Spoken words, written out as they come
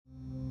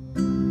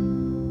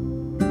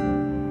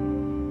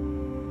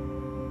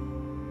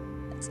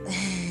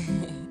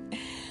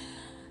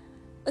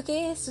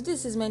Okay, so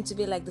this is meant to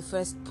be like the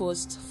first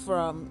post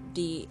from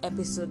the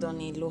episode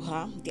on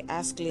Aloha, the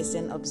Ask,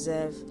 Listen,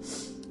 Observe,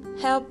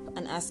 Help,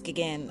 and Ask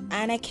Again.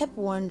 And I kept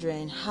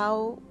wondering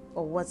how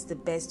or what's the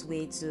best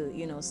way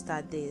to,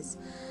 start this.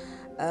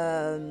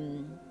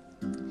 In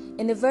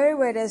the very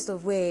weirdest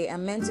of way,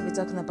 I'm meant to be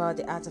talking about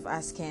the art of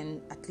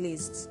asking, at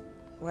least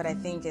what I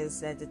think is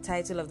that the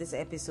title of this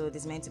episode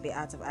is meant to be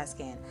Art of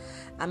Asking.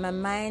 And my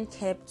mind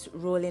kept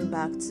rolling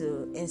back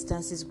to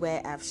instances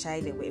where I've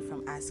shied away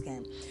from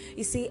asking.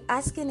 You see,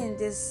 asking in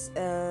this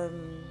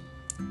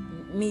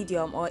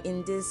medium or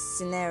in this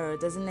scenario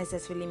doesn't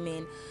necessarily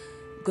mean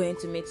going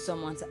to meet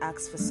someone to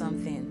ask for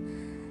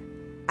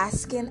something.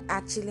 Asking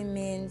actually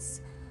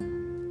means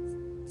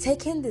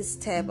taking this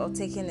step or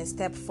taking a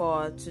step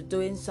forward to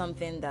doing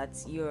something that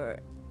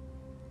you're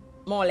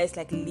more or less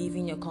like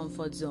leaving your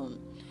comfort zone.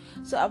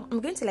 So I'm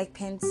going to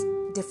paint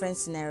different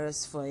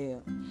scenarios for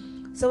you.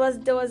 So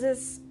there was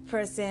this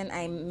person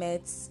I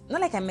met, not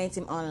like I met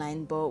him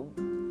online, but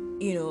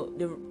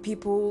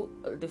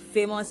the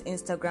famous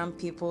Instagram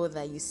people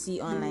that you see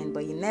online,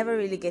 but you never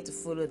really get to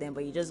follow them,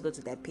 but you just go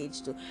to their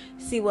page to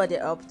see what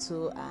they're up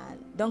to,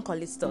 and don't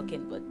call it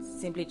stalking, but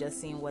simply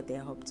just seeing what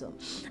they're up to.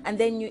 And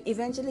then you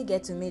eventually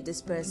get to meet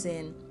this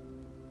person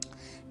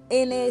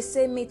in a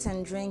say meet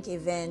and drink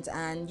event,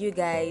 and you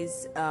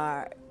guys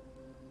are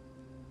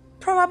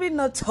probably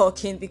not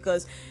talking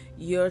because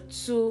you're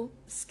too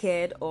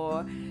scared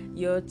or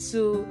you're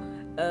too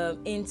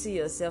into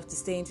yourself to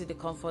stay into the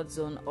comfort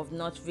zone of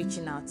not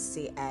reaching out to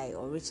say hi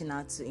or reaching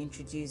out to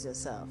introduce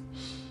yourself.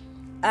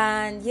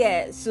 And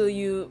so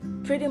you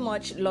pretty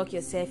much lock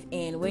yourself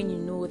in when you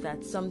know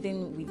that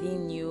something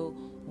within you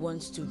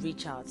wants to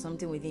reach out,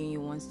 something within you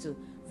wants to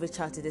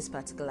reach out to this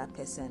particular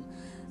person.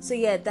 So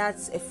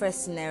that's a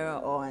first scenario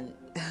on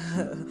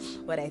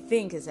what I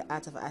think is the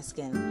art of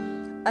asking.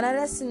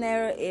 Another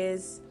scenario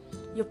is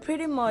you're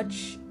pretty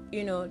much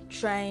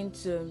trying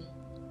to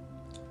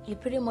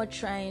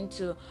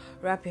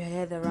wrap your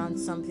head around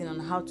something on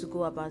how to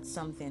go about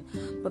something,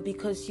 but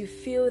because you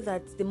feel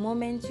that the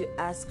moment you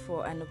ask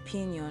for an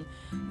opinion,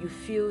 you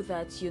feel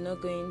that you're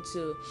not going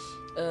to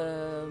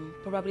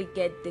probably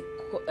get the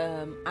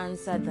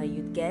answer that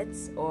you'd get,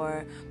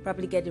 or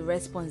probably get the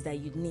response that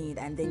you'd need,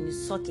 and then you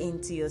suck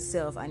into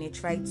yourself and you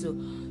try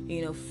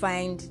to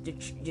find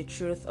the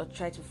truth or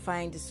try to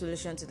find the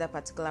solution to that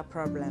particular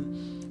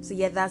problem. So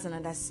that's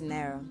another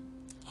scenario.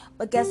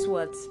 But guess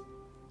what?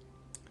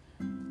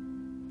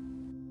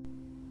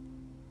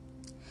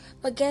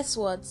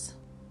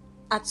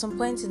 At some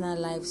point in our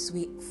lives,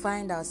 we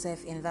find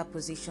ourselves in that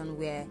position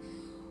where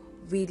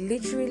we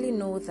literally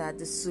know that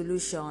the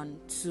solution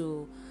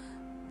to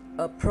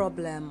a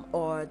problem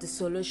or the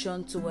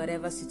solution to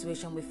whatever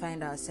situation we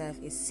find ourselves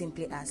is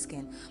simply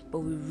asking, but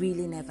we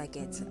really never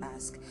get to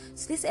ask.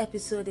 So this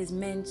episode is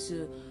meant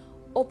to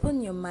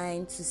open your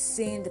mind to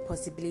seeing the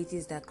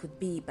possibilities that could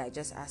be by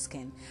just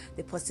asking,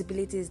 the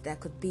possibilities that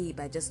could be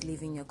by just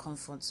leaving your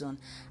comfort zone.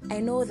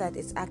 I know that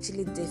it's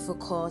actually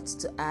difficult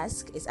to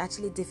ask. It's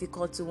actually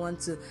difficult to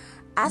want to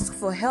ask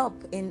for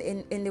help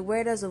in the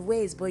weirdest of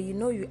ways, but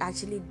you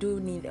actually do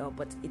need help.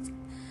 But it's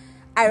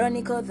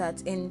ironical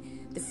that in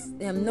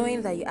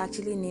knowing that you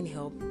actually need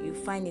help, you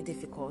find it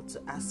difficult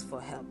to ask for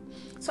help.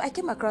 So I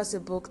came across a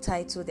book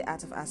titled The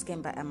Art of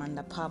Asking by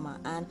Amanda Palmer,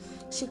 and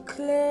she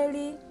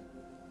clearly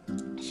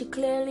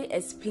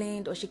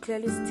explained, or she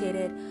clearly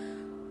stated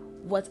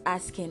what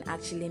asking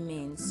actually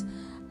means.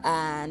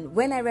 And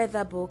when I read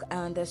that book, I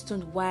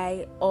understood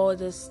why all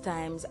those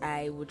times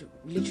I would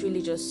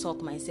literally just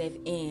suck myself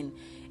in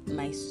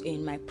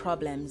my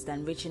problems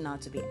than reaching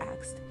out to be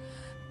asked,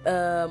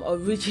 or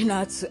reaching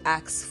out to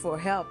ask for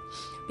help.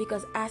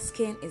 Because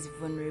asking is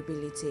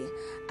vulnerability.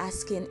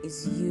 Asking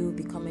is you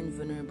becoming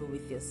vulnerable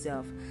with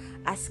yourself.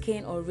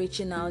 Asking or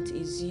reaching out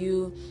is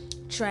you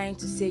trying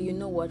to say,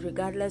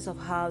 regardless of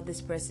how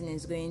this person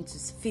is going to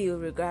feel,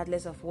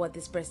 regardless of what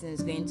this person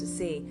is going to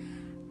say,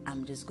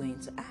 I'm just going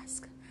to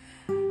ask.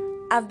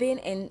 I've been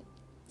in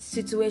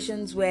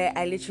situations where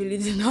I literally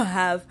do not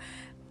have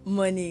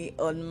money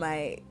on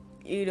my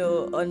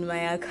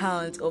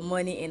account or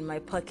money in my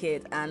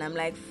pocket, and I'm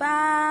like,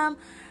 fam,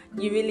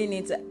 you really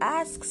need to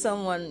ask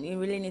someone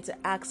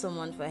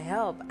for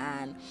help.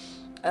 And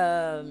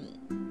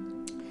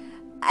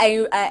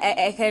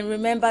I can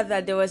remember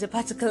that there was a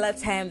particular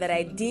time that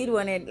I did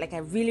I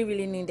really,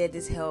 really needed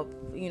this help,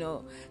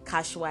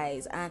 cash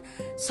wise, and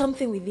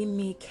something within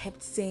me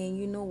kept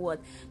saying,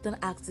 don't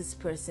ask this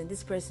person.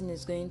 This person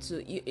is going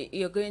to,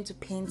 you're going to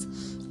paint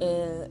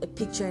a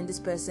picture in this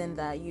person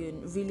that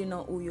you really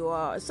know who you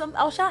are.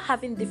 I was just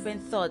having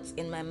different thoughts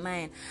in my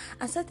mind,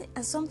 and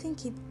something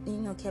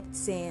kept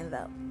saying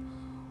that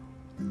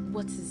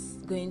what is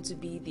going to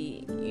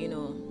be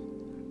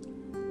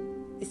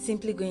it's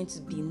simply going to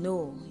be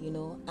no,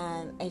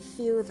 and I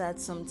feel that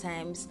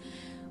sometimes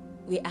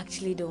we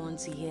actually don't want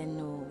to hear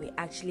no. We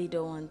actually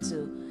don't want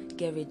to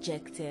get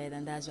rejected,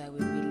 and that's why we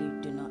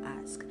really do not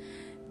ask.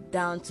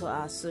 Down to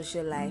our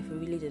social life, we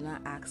really do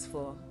not ask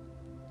for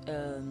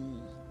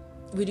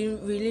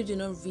really do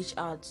not reach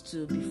out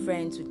to be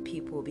friends with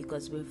people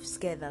because we're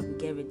scared that we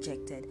get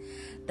rejected,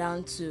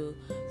 down to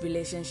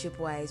relationship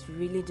wise, we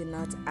really do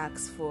not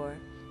ask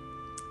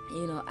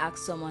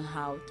someone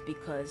out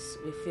because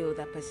we feel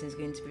that person is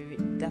going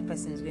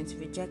to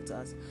reject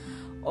us,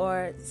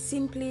 or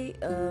simply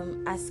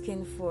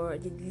asking for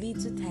the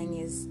little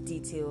tiniest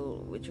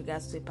detail with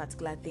regards to a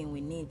particular thing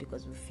we need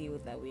because we feel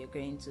that we are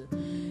going to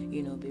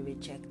be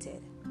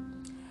rejected.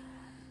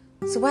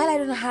 So while I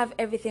don't have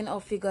everything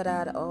all figured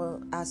out or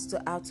as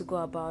to how to go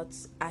about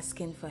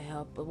asking for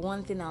help, but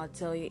one thing I'll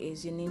tell you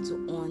is you need to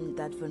own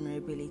that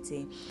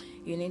vulnerability.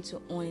 You need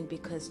to own it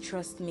because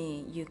trust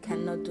me, you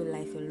cannot do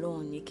life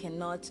alone. You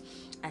cannot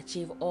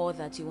achieve all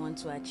that you want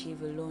to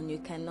achieve alone. You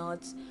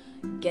cannot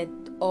get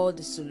all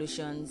the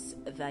solutions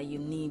that you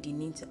need. You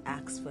need to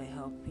ask for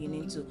help. You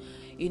need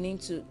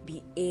to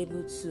be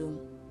able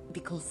to be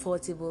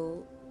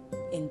comfortable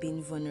in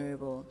being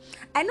vulnerable.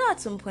 I know at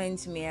some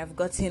point you may have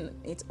gotten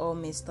it all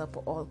messed up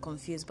or all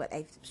confused, but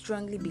I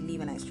strongly believe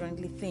and I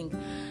strongly think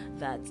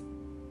that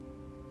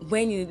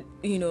when you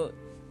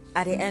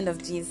at the end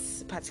of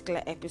this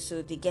particular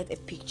episode, you get a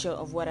picture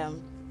of what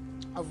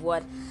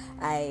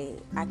I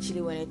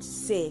actually wanted to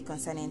say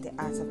concerning the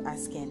art of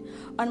asking.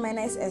 On my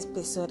next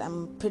episode,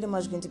 I'm pretty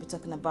much going to be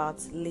talking about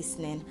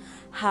listening,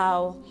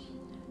 how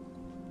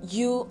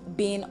you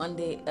being on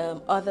the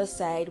other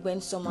side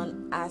when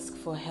someone asks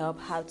for help,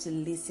 how to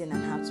listen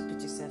and how to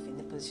put yourself in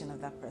the position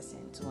of that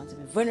person to want to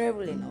be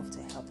vulnerable enough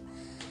to help.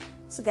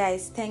 So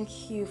guys,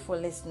 thank you for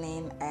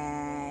listening,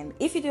 and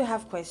if you do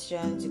have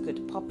questions, you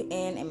could pop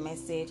in a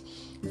message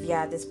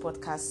via this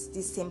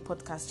same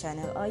podcast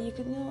channel, or you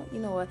could you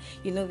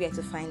know where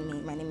to find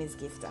me. My name is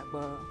Gift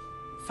Akbar.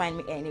 Find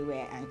me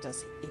anywhere and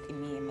just hit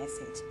me a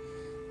message.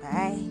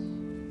 Bye.